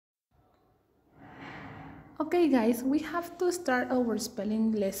Okay guys, we have to start our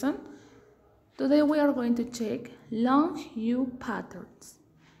spelling lesson. Today we are going to check long U patterns.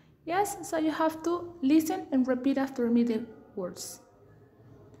 Yes, so you have to listen and repeat after me the words.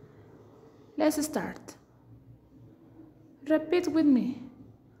 Let's start. Repeat with me.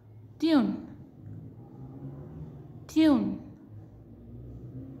 Tune. Tune.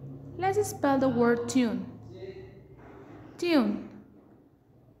 Let's spell the word tune. Tune.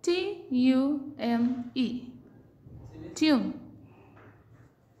 T-U-N-E. Tune.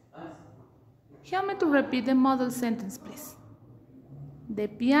 Help me to repeat the model sentence, please. The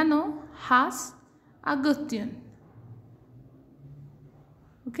piano has a good tune.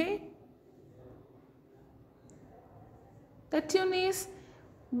 Okay? The tune is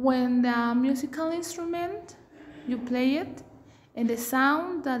when the musical instrument, you play it, and the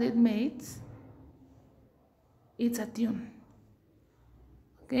sound that it makes, it's a tune.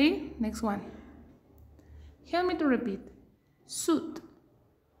 Okay? Next one. Help me to repeat. Suit.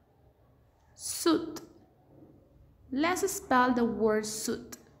 Suit. Let's spell the word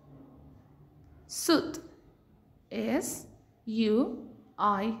suit. Suit. S-U-I-T.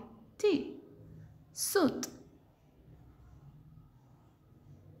 Suit.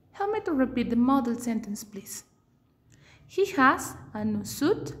 Help me to repeat the model sentence, please. He has a new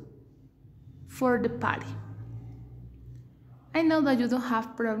suit for the party. I know that you don't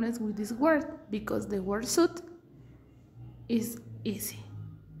have problems with this word because the word suit is easy.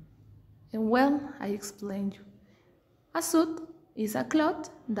 And well, I explained you. A suit is a cloth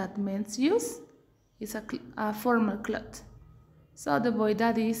that men's use. It's a formal cloth. So the boy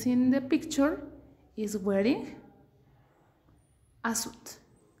that is in the picture is wearing a suit.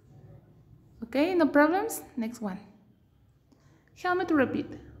 Okay, no problems? Next one. Help me to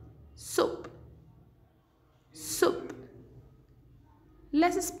repeat. Soup. Soup.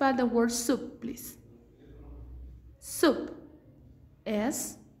 Let's spell the word soup, please. Soup.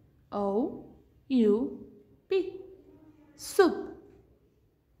 S-O-U-P. Soup.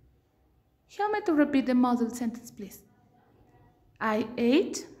 Help me to repeat the model sentence, please. I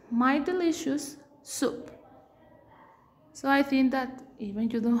ate my delicious soup. So I think that even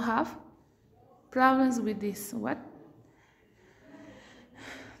you don't have problems with this. What?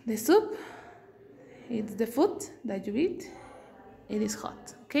 The soup, it's the food that you eat. It is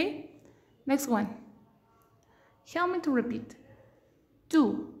hot, okay? Next one. Help me to repeat.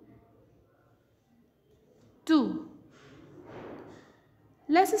 Two. Two.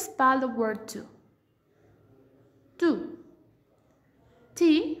 Let's spell the word two. Two.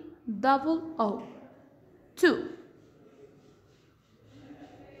 T-double-O. Two.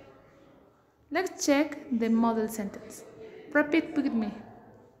 Let's check the model sentence. Repeat with me.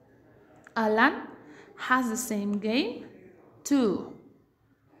 Alan has the same game too.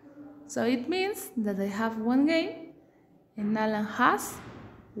 So it means that they have one game and Alan has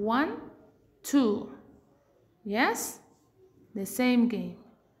one, two. Yes? The same game.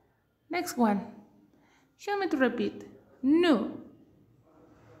 Next one. Help me to repeat. New.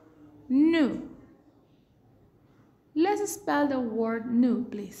 New. Let's spell the word new,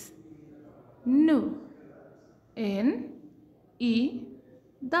 please. New. N-E-W.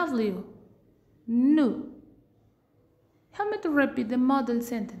 New. Help me to repeat the model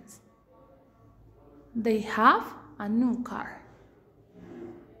sentence. They have a new car.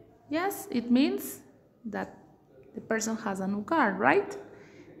 Yes, it means that the person has a new car, right?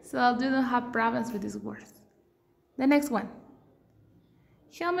 So you don't have problems with these words. The next one.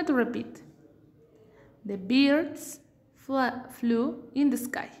 Help me to repeat. The birds flew in the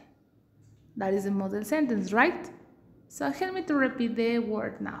sky. That is the model sentence, right? So help me to repeat the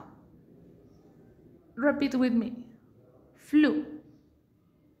word now. Repeat with me. Flew.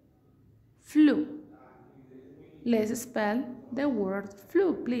 Flew. Let's spell the word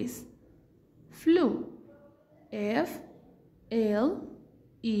flew, please. Flew. F-L-E-W.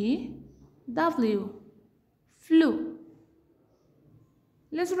 Flew.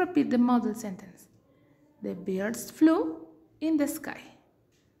 Let's repeat the model sentence. The birds flew in the sky.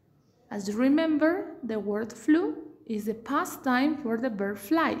 As you remember, the word flew is the past time for the verb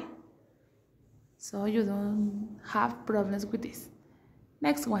fly. So you don't have problems with this.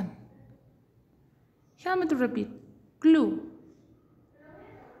 Next one. Help me to repeat. Glue.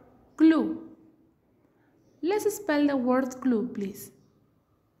 Glue. Let's spell the word glue, please.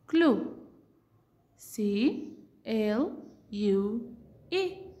 Glue. C-L-U-E.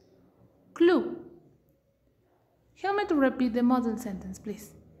 Glue. Help me to repeat the model sentence,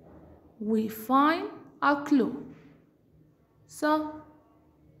 please. We find a clue. So,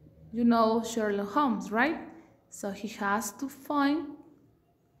 you know Sherlock Holmes, right? So he has to finds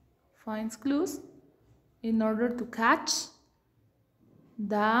clues in order to catch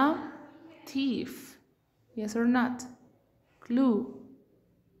the thief. Yes or not? Clue.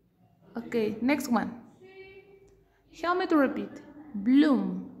 Okay, next one. Help me to repeat.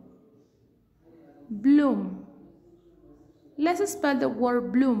 Bloom. Bloom. Let's spell the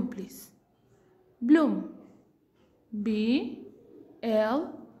word bloom, please. Bloom. B-L-O-O-M.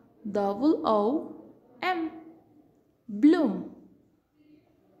 Bloom.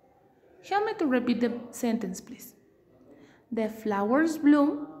 Help me to repeat the sentence, please. The flowers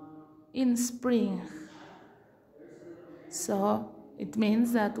bloom in spring. So it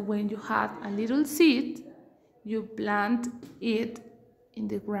means that when you have a little seed, you plant it in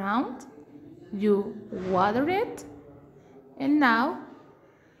the ground, you water it, and now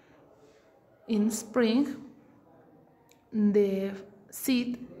in spring the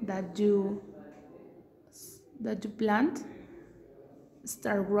seed that you plant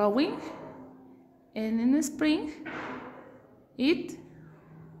start growing, and in the spring it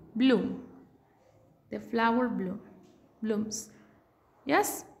blooms. The flower blooms.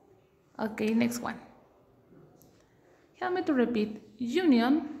 Yes? Okay, next one. Help me to repeat.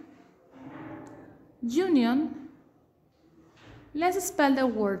 Union. Union. Let's spell the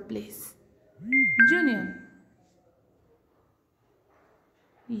word, please. Union.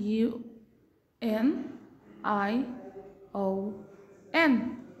 U-N-I-O-N.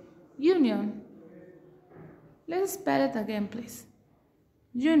 Union. Let's spell it again, please.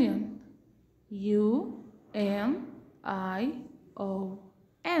 Union. U-N-I-O-N.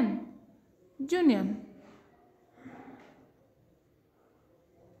 Union.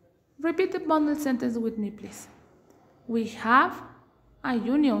 Repeat the bundle sentence with me, please. We have a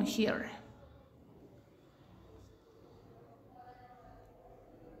union here.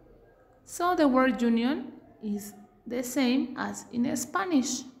 So the word union is the same as in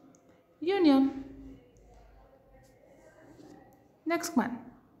Spanish. Union. Next one.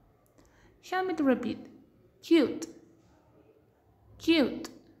 Help me to repeat. Cute. Cute.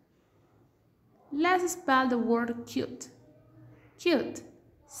 Let's spell the word cute. Cute.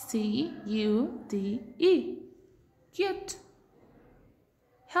 C-U-T-E. Cute.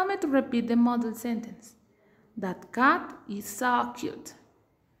 Help me to repeat the model sentence. That cat is so cute.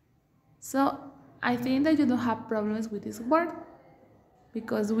 So I think that you don't have problems with this word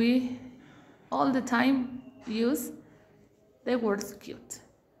because we all the time use the word cute.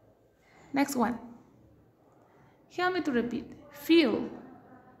 Next one. Help me to repeat. Feel.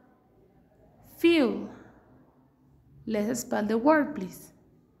 Feel. Let's spell the word, please.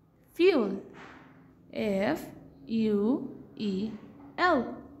 Fuel. F-U-E-L.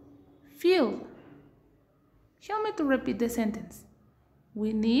 Fuel. Help me to repeat the sentence.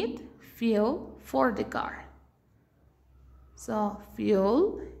 We need fuel for the car. So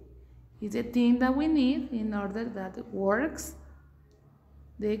fuel is the thing that we need in order that it works.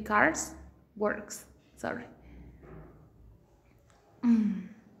 The cars works. Sorry.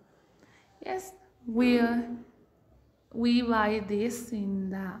 Yes, we buy this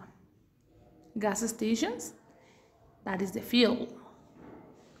in the gas stations. That is the fuel.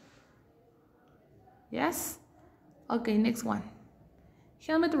 Yes? Okay, next one.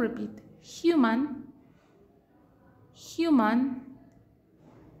 Help me to repeat. Human. Human.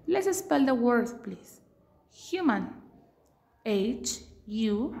 Let's spell the word, please. Human.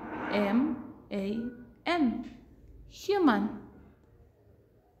 H-U-M-A-N. Human.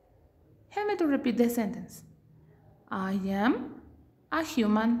 Help me to repeat the sentence. I am a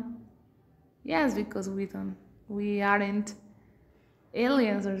human. Yes, because we aren't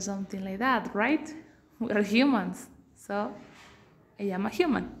aliens or something like that, right? We are humans. So, I am a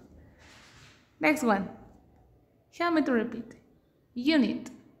human. Next one. Help me to repeat. Unit.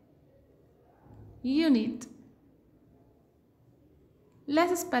 Unit.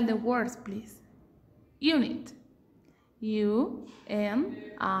 Let's spell the words, please. Unit. U-N-I-T.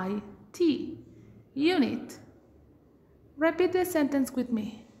 Unit. Repeat the sentence with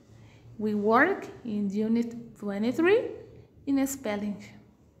me. We work in Unit 23 in spelling.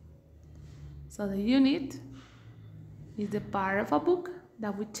 So the unit is the part of a book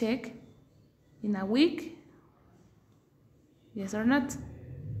that we check in a week. Yes or not?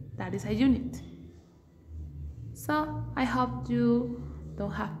 That is a unit. So I hope you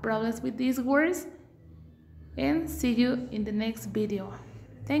don't have problems with these words, and see you in the next video.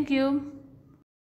 Thank you.